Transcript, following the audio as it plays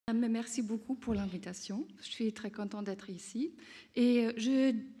Merci beaucoup pour l'invitation. Je suis très contente d'être ici. Et je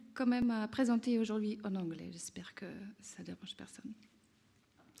vais quand même présenter aujourd'hui en anglais. J'espère que ça ne dérange personne.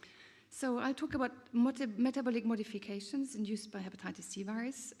 So I'll talk about metabolic modifications induced by hepatitis C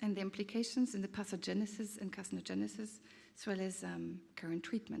virus and the implications in the pathogenesis and carcinogenesis, as well as current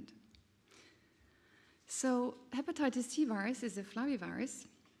treatment. So hepatitis C virus is a flavivirus,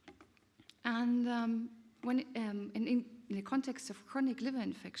 and in the context of chronic liver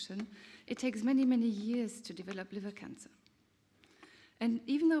infection, it takes many, many years to develop liver cancer. And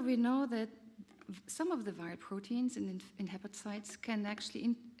even though we know that some of the viral proteins in hepatocytes can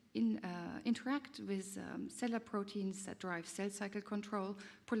actually interact with cellular proteins that drive cell cycle control,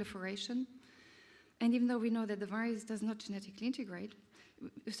 proliferation, and even though we know that the virus does not genetically integrate,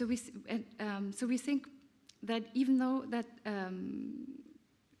 so we think that even though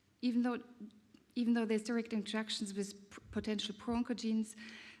there's direct interactions with potential pro-oncogenes,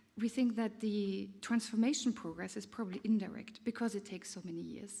 we think that the transformation progress is probably indirect because it takes so many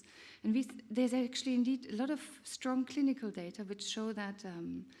years. And there's actually indeed a lot of strong clinical data which show that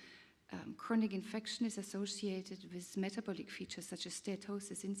chronic infection is associated with metabolic features such as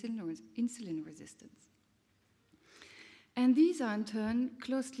steatosis, insulin resistance. And these are in turn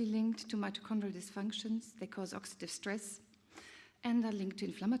closely linked to mitochondrial dysfunctions. They cause oxidative stress and are linked to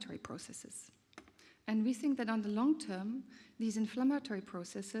inflammatory processes. And we think that on the long term, these inflammatory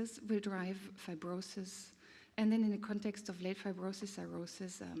processes will drive fibrosis. And then in the context of late fibrosis,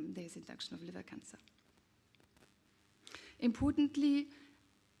 cirrhosis, there's induction of liver cancer. Importantly,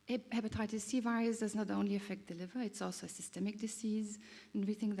 hepatitis C virus does not only affect the liver, it's also a systemic disease. And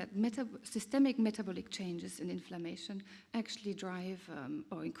we think that systemic metabolic changes in inflammation actually drive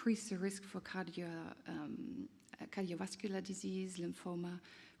or increase the risk for cardiovascular disease, lymphoma,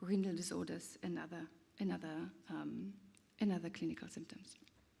 renal disorders, and other clinical symptoms.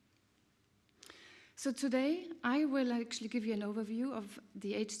 So today, I will actually give you an overview of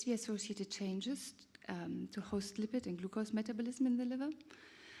the HC-associated changes to host lipid and glucose metabolism in the liver.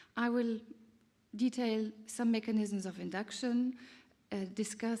 I will detail some mechanisms of induction,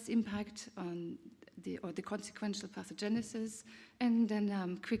 discuss impact on the consequential pathogenesis, and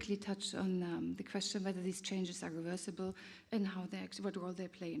then quickly touch on the question whether these changes are reversible and what role they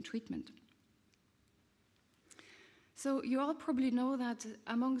play in treatment. So you all probably know that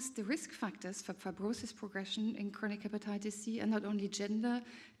amongst the risk factors for fibrosis progression in chronic hepatitis C are not only gender,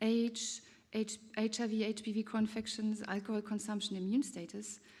 age, HIV, HPV co-infections, alcohol consumption, immune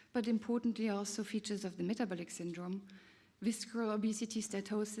status, but importantly also features of the metabolic syndrome, visceral obesity,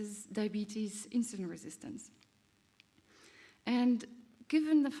 steatosis, diabetes, insulin resistance. And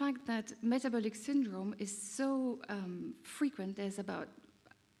given the fact that metabolic syndrome is so frequent, there's about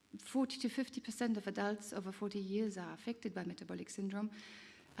 40 to 50% of adults over 40 years are affected by metabolic syndrome.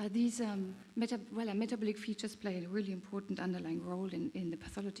 These metabolic features play a really important underlying role in the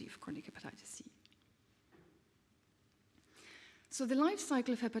pathology of chronic hepatitis C. So the life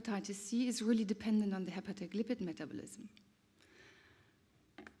cycle of hepatitis C is really dependent on the hepatic lipid metabolism.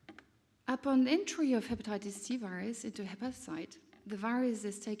 Upon entry of hepatitis C virus into a hepatocyte, the virus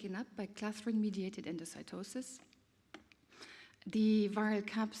is taken up by clathrin-mediated endocytosis. The viral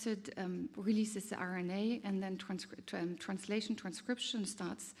capsid releases the RNA, and then transcription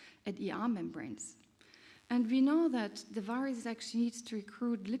starts at ER membranes. And we know that the virus actually needs to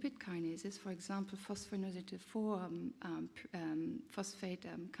recruit lipid kinases, for example, phosphonosidative 4 phosphate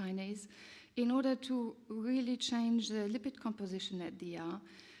kinase, in order to really change the lipid composition at the ER.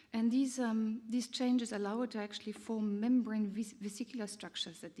 And these changes allow it to actually form membrane vesicular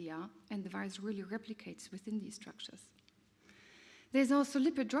structures at the ER, and the virus really replicates within these structures. There's also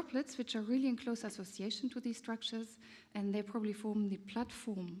lipid droplets, which are really in close association to these structures, and they probably form the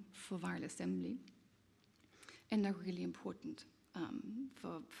platform for viral assembly, and are really important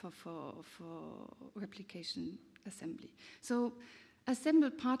for replication assembly. So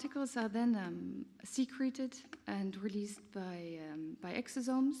assembled particles are then secreted and released by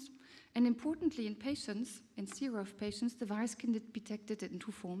exosomes. And importantly, in patients, in sera of patients, the virus can be detected in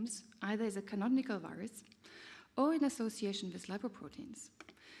two forms, either as a canonical virus or in association with lipoproteins.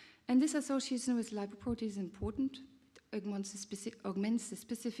 And this association with lipoproteins is important. It augments the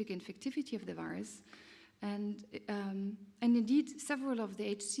specific infectivity of the virus. And indeed, several of the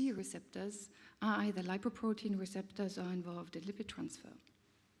HC receptors are either lipoprotein receptors or involved in lipid transfer.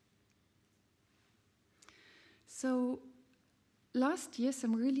 So last year,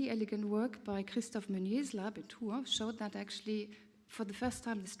 some really elegant work by Christophe Meunier's lab in Tours showed that actually, for the first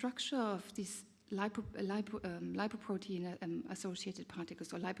time, the structure of these lipoprotein-associated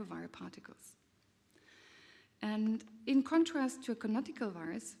particles or lipoviral particles And in contrast to a canonical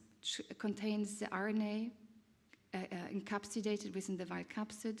virus, which contains the RNA encapsulated within the viral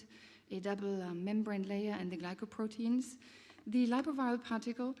capsid, a double membrane layer, and the glycoproteins, the lipoviral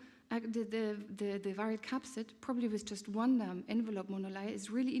particle, the viral capsid, probably with just one envelope monolayer, is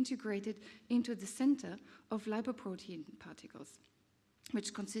really integrated into the center of lipoprotein particles,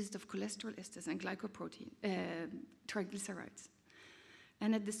 which consist of cholesterol esters and triglycerides.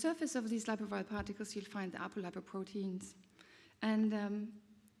 And at the surface of these lipoviral particles, you'll find the apolipoproteins. And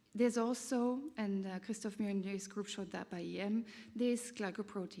there's also, and Christophe Murnier's group showed that by EM, there's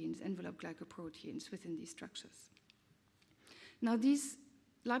glycoproteins, envelope glycoproteins within these structures. Now, these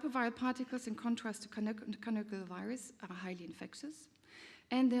lipoviral particles, in contrast to canonical virus, are highly infectious,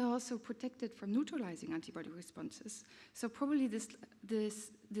 and they're also protected from neutralizing antibody responses. So probably the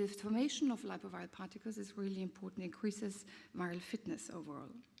formation of lipoviral particles is really important, increases viral fitness overall.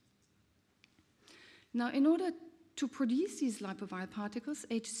 Now, in order to produce these lipoviral particles,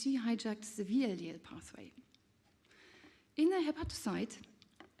 HC hijacks the VLDL pathway. In a hepatocyte,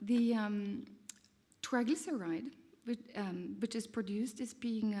 the triglyceride, which is produced, is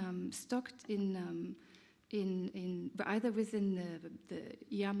being stocked in either within the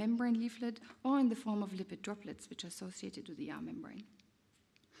ER membrane leaflet or in the form of lipid droplets, which are associated with the ER membrane.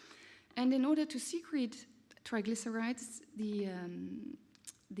 And in order to secrete triglycerides,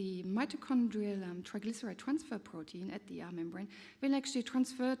 the mitochondrial triglyceride transfer protein at the ER membrane will actually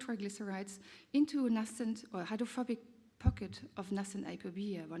transfer triglycerides into a nascent or hydrophobic pocket of nascent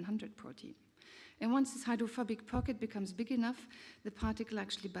ApoB100 protein. And once this hydrophobic pocket becomes big enough, the particle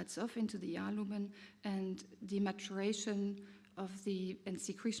actually buds off into the ER lumen, and the maturation of and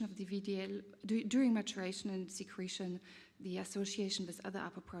secretion of the VDL, during maturation and secretion, the association with other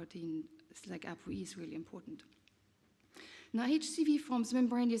apoproteins like ApoE is really important. Now, HCV forms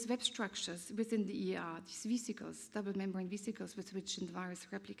membranous web structures within the ER, these vesicles, double membrane vesicles with which the virus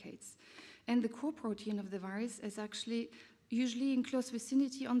replicates. And the core protein of the virus is actually usually in close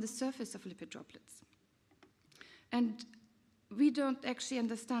vicinity on the surface of lipid droplets. And we don't actually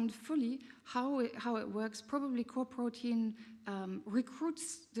understand fully how it works. Probably core protein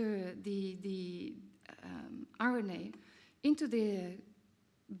recruits the RNA into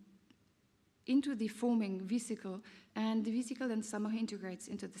the forming vesicle, and the vesicle then somehow integrates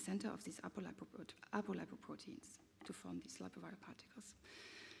into the center of these apolipoproteins to form these lipoviral particles.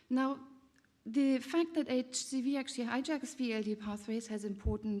 Now, the fact that HCV actually hijacks VLD pathways has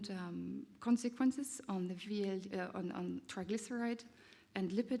important consequences on the on triglyceride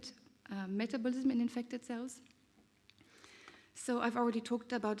and lipid metabolism in infected cells. So I've already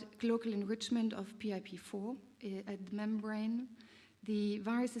talked about local enrichment of PIP4 at the membrane. The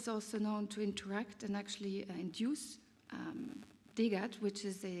virus is also known to interact and actually induce DGAT, which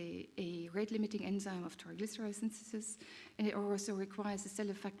is a rate-limiting enzyme of triglyceride synthesis, and it also requires the cell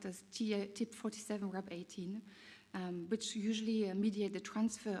effectors TIP47RAB18, which usually mediate the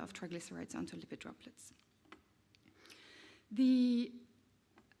transfer of triglycerides onto lipid droplets.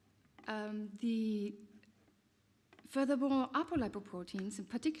 Furthermore, apolipoproteins, in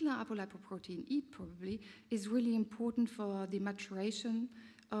particular apolipoprotein E probably, is really important for the maturation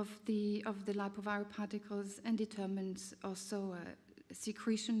of the lipoviral particles and determines also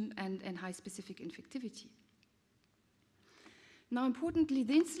secretion and high specific infectivity. Now, importantly,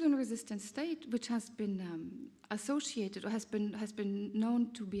 the insulin-resistant state, which has been associated or has been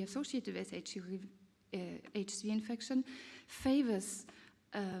known to be associated with HCV infection, favors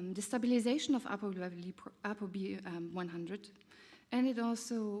the stabilization of ApoB100, and it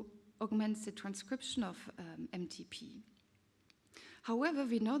also augments the transcription of MTP. However,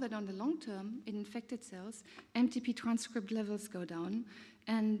 we know that on the long term, in infected cells, MTP transcript levels go down,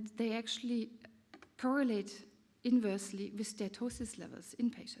 and they actually correlate inversely with steatosis levels in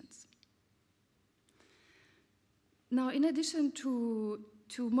patients. Now, in addition to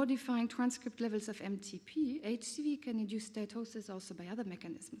modifying transcript levels of MTP, HCV can induce steatosis also by other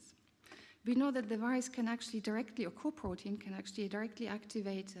mechanisms. We know that the virus can actually directly, or core protein can actually directly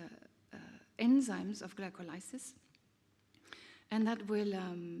activate enzymes of glycolysis, and that will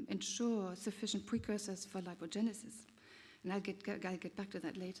ensure sufficient precursors for lipogenesis. And I'll get back to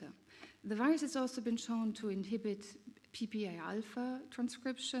that later. The virus has also been shown to inhibit PPA-alpha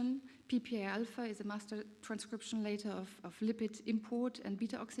transcription. PPA-alpha is a master transcription later of lipid import and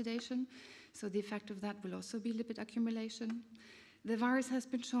beta oxidation. So the effect of that will also be lipid accumulation. The virus has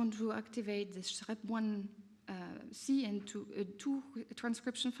been shown to activate the SHREP1C and two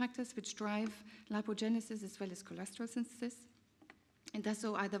transcription factors which drive lipogenesis as well as cholesterol synthesis. And does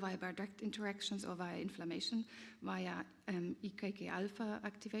so either via direct interactions or via inflammation, via EKK alpha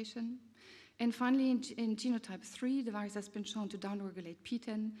activation. And finally, in genotype 3, the virus has been shown to downregulate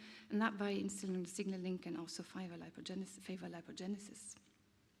PTEN, and that by insulin signaling can also favor lipogenesis.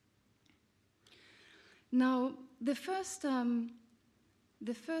 Now, the first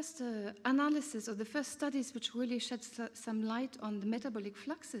analysis, or the first studies which really shed some light on the metabolic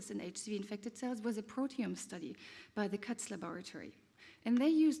fluxes in HCV-infected cells was a proteome study by the Katz laboratory. And they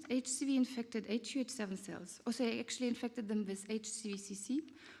used HCV-infected HUH7 cells, or they actually infected them with HCV-CC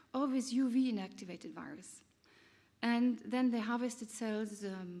or with UV inactivated virus. And then they harvested cells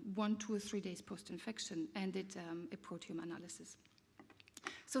 1, 2, or 3 days post-infection and did a proteome analysis.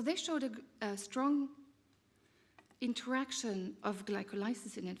 So they showed a strong interaction of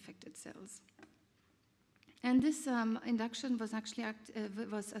glycolysis in infected cells. And this induction was actually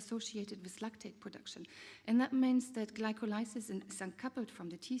was associated with lactate production. And that means that glycolysis is uncoupled from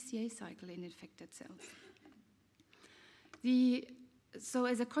the TCA cycle in infected cells. So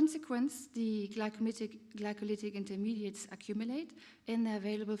as a consequence, the glycolytic intermediates accumulate, and they're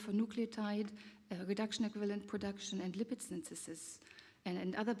available for nucleotide, reduction equivalent production, and lipid synthesis,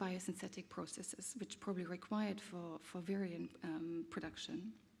 and other biosynthetic processes, which probably required for variant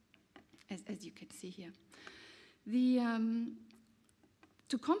production, as you can see here.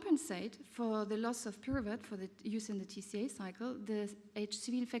 To compensate for the loss of pyruvate for the use in the TCA cycle, the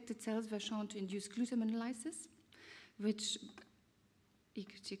HCV-infected cells were shown to induce glutaminolysis, which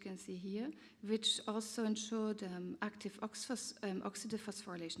you can see here, which also ensured active oxidative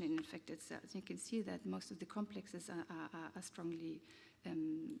phosphorylation in infected cells. You can see that most of the complexes are strongly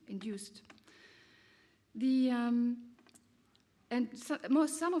induced. And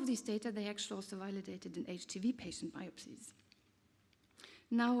some of these data, they actually also validated in HTV patient biopsies.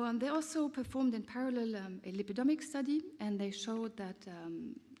 Now, they also performed in parallel a lipidomic study, and they showed that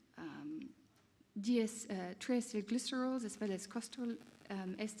triacylglycerols as well as cholesterol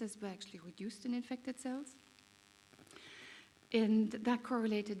esters were actually reduced in infected cells. And that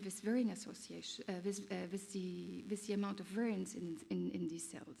correlated with variant association, with the amount of variants in these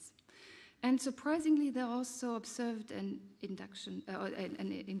cells. And surprisingly, they also observed an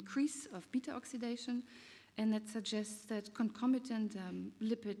increase of beta oxidation, and that suggests that concomitant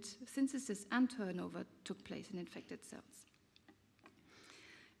lipid synthesis and turnover took place in infected cells.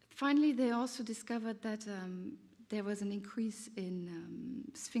 Finally, they also discovered that there was an increase in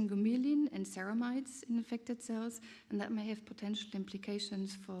sphingomyelin and ceramides in infected cells, and that may have potential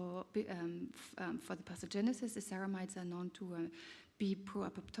implications for the pathogenesis. The ceramides are known to be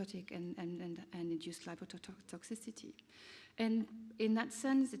pro-apoptotic and induce lipotoxicity. And in that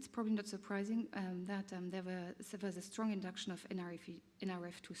sense, it's probably not surprising that there was a strong induction of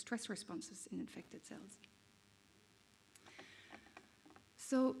NRF2 stress responses in infected cells.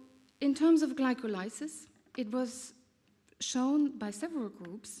 So in terms of glycolysis, it was shown by several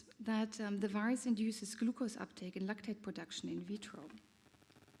groups that the virus induces glucose uptake and lactate production in vitro.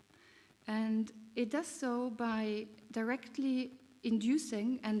 And it does so by directly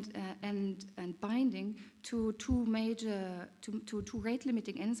inducing and binding to two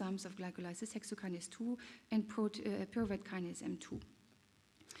rate-limiting enzymes of glycolysis, hexokinase 2 and pyruvate kinase M2.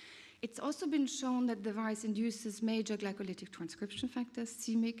 It's also been shown that the virus induces major glycolytic transcription factors,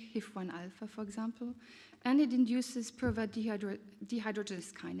 c-MYC, HIF1 alpha, for example, and it induces pyruvate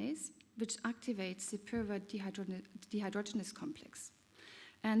dehydrogenase kinase, which activates the pyruvate dehydrogenase complex.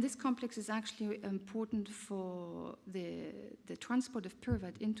 And this complex is actually important for the transport of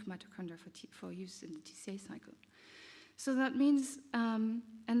pyruvate into mitochondria for use in the TCA cycle. So that means, and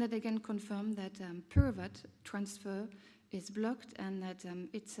that again confirmed that pyruvate transfer is blocked, and that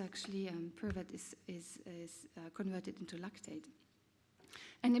it's actually pyruvate is converted into lactate.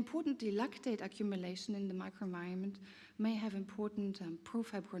 And importantly, lactate accumulation in the microenvironment may have important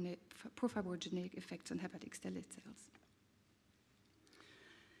profibrogenic effects on hepatic stellate cells.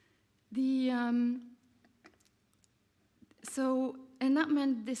 And that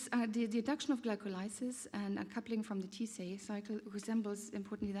meant this, the induction of glycolysis and a coupling from the TCA cycle resembles,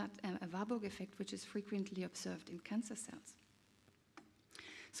 importantly, that a Warburg effect, which is frequently observed in cancer cells.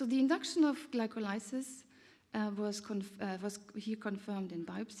 So the induction of glycolysis was here confirmed in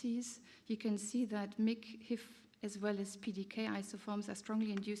biopsies. You can see that MYC, HIF, as well as PDK isoforms are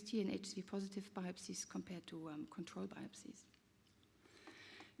strongly induced here in HCV-positive biopsies compared to control biopsies.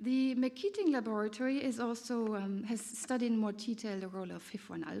 The McKeating laboratory is also has studied in more detail the role of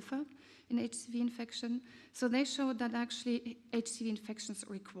HIF1 alpha in HCV infection. So they showed that actually HCV infections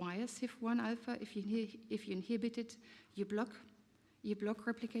requires HIF1 alpha. If you inhibit it, you block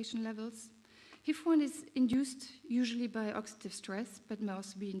replication levels. HIF1 is induced usually by oxidative stress, but may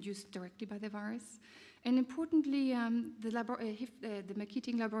also be induced directly by the virus. And importantly, the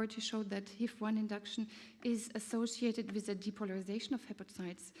Keating laboratory showed that HIF1 induction is associated with a depolarization of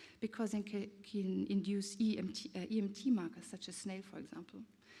hepatocytes because it can induce EMT markers, such as snail, for example.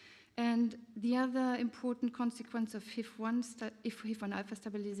 And the other important consequence of HIF1 alpha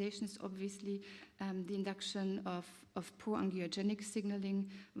stabilization is obviously the induction of pro-angiogenic signaling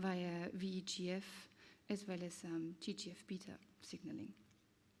via VEGF, as well as TGF-beta signaling.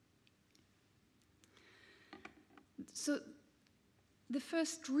 So the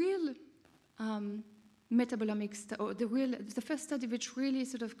first real metabolomics, or the first study which really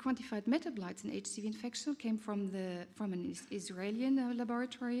sort of quantified metabolites in HCV infection came from an Israeli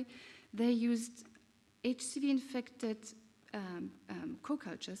laboratory. They used HCV-infected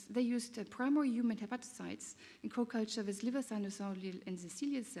co-cultures. They used primary human hepatocytes in co-culture with liver sinusoidal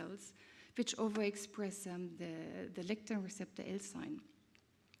endothelial cells, which overexpress the lectin receptor L sign,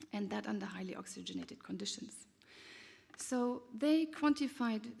 and that under highly oxygenated conditions. So they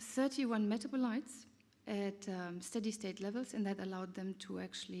quantified 31 metabolites at steady state levels, and that allowed them to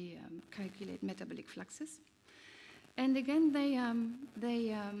actually calculate metabolic fluxes. And again, they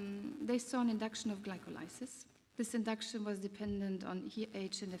saw an induction of glycolysis. This induction was dependent on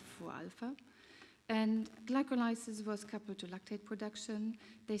HNF4 alpha, and glycolysis was coupled to lactate production.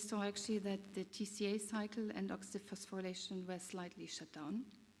 They saw actually that the TCA cycle and oxidative phosphorylation were slightly shut down.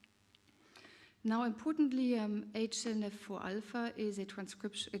 Now, importantly, HNF4 alpha is a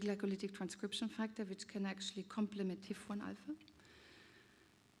glycolytic transcription factor which can actually complement HIF1 alpha.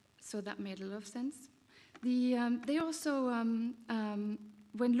 So that made a lot of sense. They also,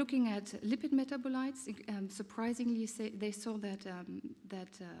 when looking at lipid metabolites, surprisingly, they saw that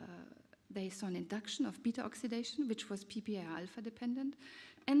they saw an induction of beta oxidation, which was PPAR alpha dependent,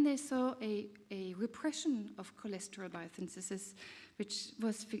 and they saw a repression of cholesterol biosynthesis, which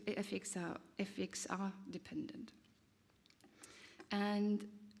was FXR dependent. And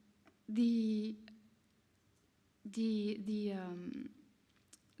they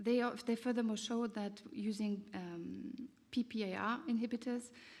furthermore showed that using PPAR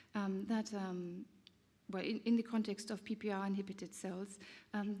inhibitors, well, in the context of PPAR inhibited cells,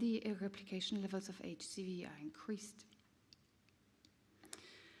 the replication levels of HCV are increased.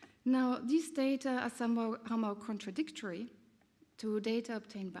 Now, these data are somehow contradictory to data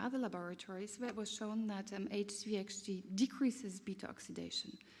obtained by other laboratories, where it was shown that HCV actually decreases beta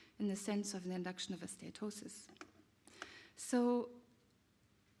oxidation in the sense of an induction of a steatosis. So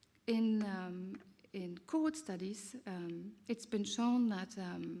in cohort studies, it's been shown that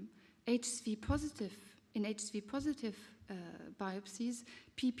in HCV positive biopsies,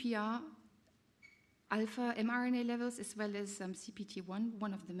 PPAR alpha mRNA levels, as well as CPT1,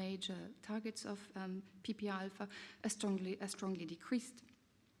 one of the major targets of PPAR alpha, are strongly decreased.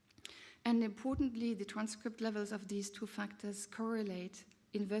 And importantly, the transcript levels of these two factors correlate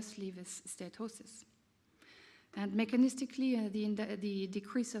inversely with steatosis. And mechanistically, the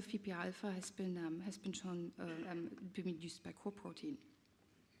decrease of PPAR alpha has been shown to be induced by core protein.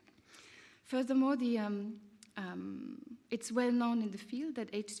 Furthermore, it's well known in the field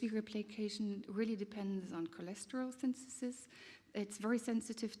that HCV replication really depends on cholesterol synthesis. It's very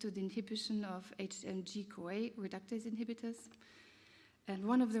sensitive to the inhibition of HMG-CoA reductase inhibitors. And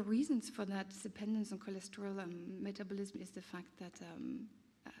one of the reasons for that dependence on cholesterol metabolism is the fact that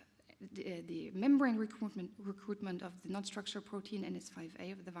the membrane recruitment of the non-structural protein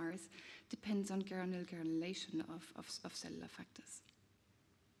NS5A of the virus depends on granulation of cellular factors.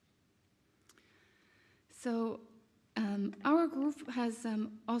 So our group has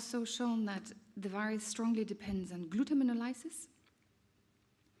also shown that the virus strongly depends on glutaminolysis.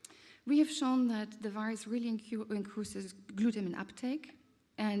 We have shown that the virus really increases glutamine uptake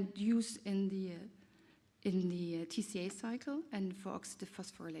and use in the TCA cycle and for oxidative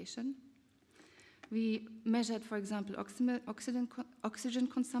phosphorylation. We measured, for example, oxygen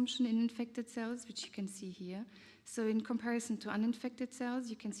consumption in infected cells, which you can see here. So in comparison to uninfected cells,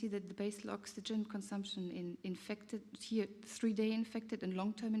 you can see that the basal oxygen consumption in infected, here 3-day infected and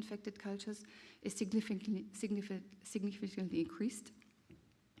long-term infected cultures is significantly increased,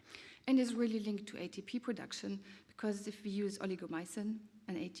 and is really linked to ATP production, because if we use oligomycin,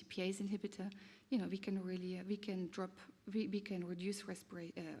 an ATPase inhibitor, we can reduce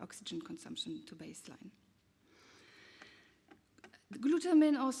oxygen consumption to baseline.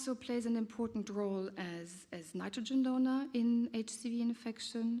 Glutamine also plays an important role as nitrogen donor in HCV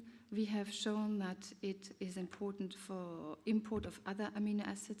infection. We have shown that it is important for import of other amino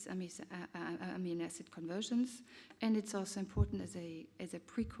acids, amino acid conversions, and it's also important as a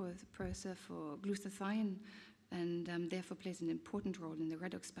precursor for glutathione, and therefore plays an important role in the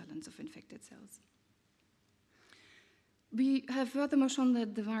redox balance of infected cells. We have furthermore shown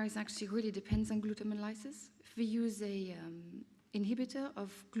that the virus actually really depends on glutamin lysis. If we use a inhibitor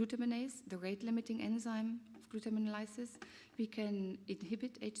of glutaminase, the rate-limiting enzyme of glutamin lysis, we can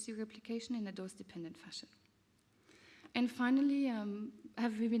inhibit HC replication in a dose-dependent fashion. And finally,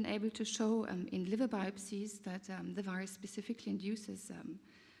 have we been able to show in liver biopsies that the virus specifically induces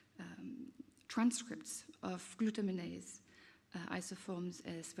transcripts of glutaminase isoforms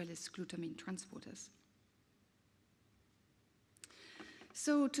as well as glutamine transporters.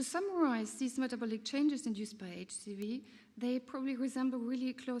 So to summarize these metabolic changes induced by HCV, they probably resemble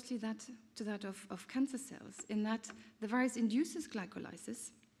really closely to that of cancer cells, in that the virus induces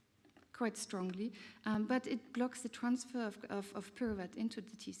glycolysis quite strongly, but it blocks the transfer of pyruvate into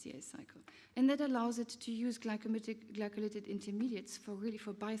the TCA cycle. And that allows it to use glycolytic intermediates for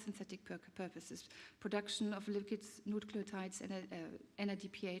biosynthetic purposes, production of lipids, nucleotides, and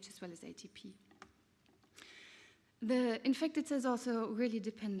NADPH as well as ATP. The infected cells also really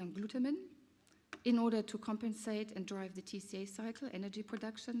depend on glutamine in order to compensate and drive the TCA cycle, energy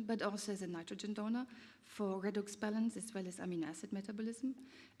production, but also as a nitrogen donor for redox balance as well as amino acid metabolism.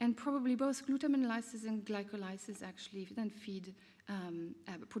 And probably both glutamine lysis and glycolysis actually then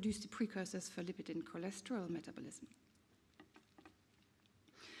produce the precursors for lipid and cholesterol metabolism.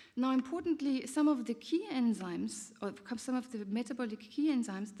 Now, importantly, some of the key enzymes, or some of the metabolic key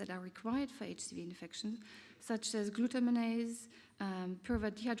enzymes that are required for HCV infections, such as glutaminase,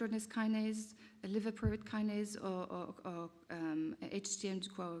 pyruvate dehydrogenase kinase, liver pyruvate kinase, or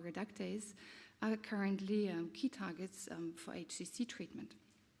HTM-CoA reductase, are currently key targets for HCC treatment.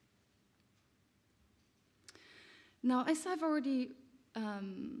 Now, as I've already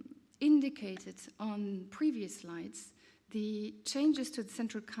indicated on previous slides, the changes to the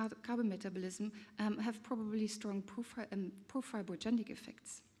central carbon metabolism have probably strong profibrogenic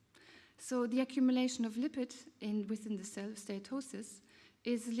effects. So the accumulation of lipid within the cell, steatosis,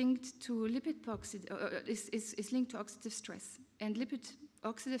 is linked to is linked to oxidative stress. And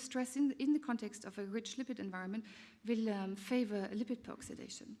oxidative stress in the context of a rich lipid environment will favor lipid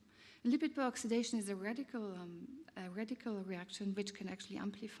peroxidation. Lipid peroxidation is a radical reaction which can actually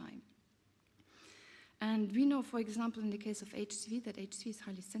amplify. And we know, for example, in the case of HCV, that HCV is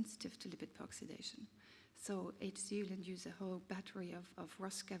highly sensitive to lipid peroxidation. So HCV will induce a whole battery of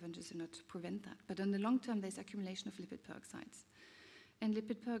ROS scavengers in order to prevent that. But on the long term, there's accumulation of lipid peroxides. And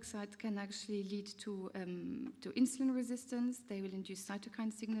lipid peroxides can actually lead to insulin resistance. They will induce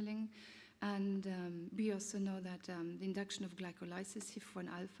cytokine signaling. And we also know that the induction of glycolysis, HIF1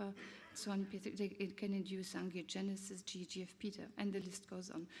 alpha, so on, it can induce angiogenesis, GGF-beta, and the list goes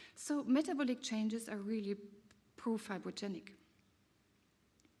on. So metabolic changes are really profibrogenic.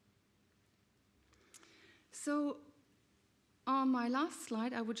 So on my last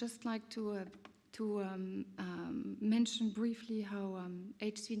slide, I would just like to mention briefly how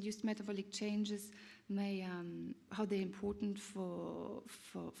HCV-induced metabolic changes how they're important for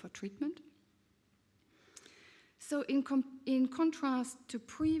treatment. So in contrast to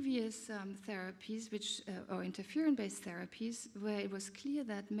previous therapies, or interferon-based therapies, where it was clear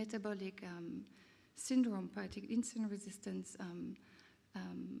that metabolic syndrome, particularly insulin resistance,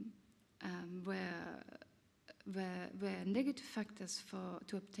 were negative factors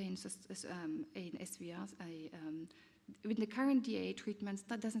to obtain in SVRs. With the current DAA treatments,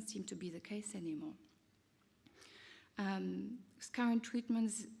 that doesn't seem to be the case anymore. Current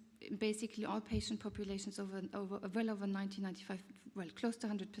treatments, basically all patient populations well over 90-95, well, close to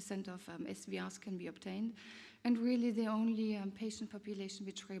 100% of SVRs can be obtained. And really the only patient population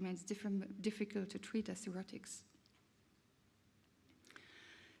which remains difficult to treat are cirrhotics.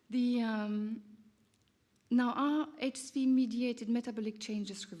 Now, are HCV-mediated metabolic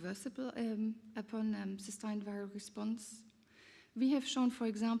changes reversible upon sustained viral response? We have shown, for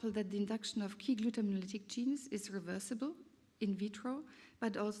example, that the induction of key glutaminylated genes is reversible in vitro,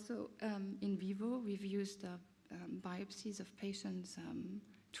 but also in vivo. We've used biopsies of patients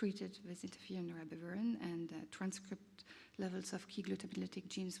treated with interferon or abivarin, and transcript levels of key glutaminylated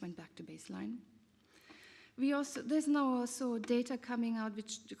genes went back to baseline. There's now also data coming out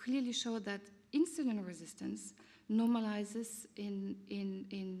which clearly show that insulin resistance normalizes in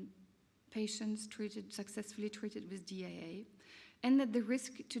patients successfully treated with DAA, and that the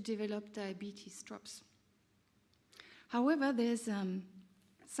risk to develop diabetes drops. However, there's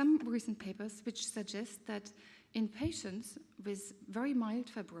some recent papers which suggest that in patients with very mild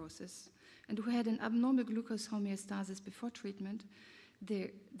fibrosis and who had an abnormal glucose homeostasis before treatment,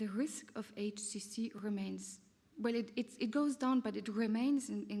 the risk of HCC remains, well, it goes down, but it remains,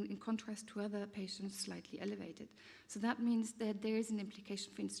 in contrast to other patients, slightly elevated. So that means that there is an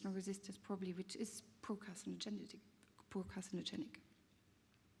implication for insulin resistance, probably, which is pro-carcinogenic. poor carcinogenic.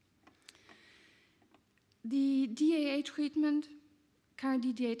 The DAA treatment, current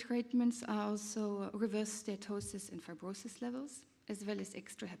DAA treatments are also reverse steatosis and fibrosis levels, as well as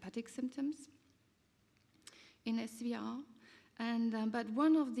extrahepatic symptoms in SVR. And but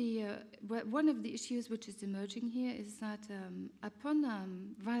one of the issues which is emerging here is that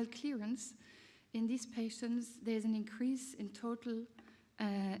upon viral clearance in these patients, there's an increase in total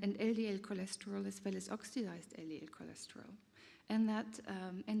and LDL cholesterol as well as oxidized LDL cholesterol,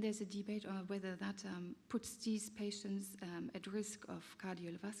 and there's a debate on whether that puts these patients at risk of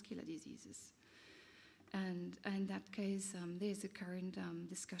cardiovascular diseases. And in that case, there's a current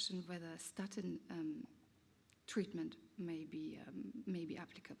discussion whether statin treatment may be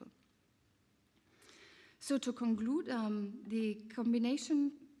applicable. So to conclude, the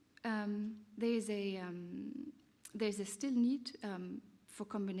combination, there's a still need for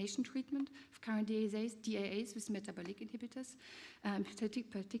combination treatment of current DAAs with metabolic inhibitors, in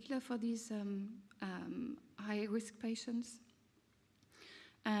particular for these high-risk patients.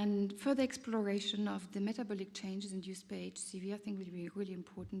 And further exploration of the metabolic changes induced by HCV, I think, will be really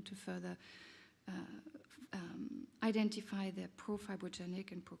important to further identify the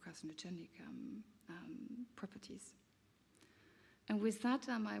pro-fibrogenic and pro-carcinogenic properties. And with that,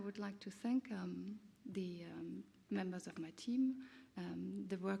 I would like to thank the members of my team.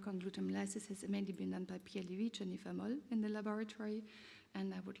 The work on glutamylases has mainly been done by Pierre Lévy, Jennifer Moll in the laboratory,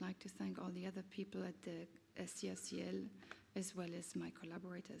 and I would like to thank all the other people at the CRCL, as well as my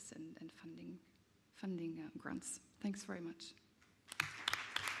collaborators and funding grants. Thanks very much.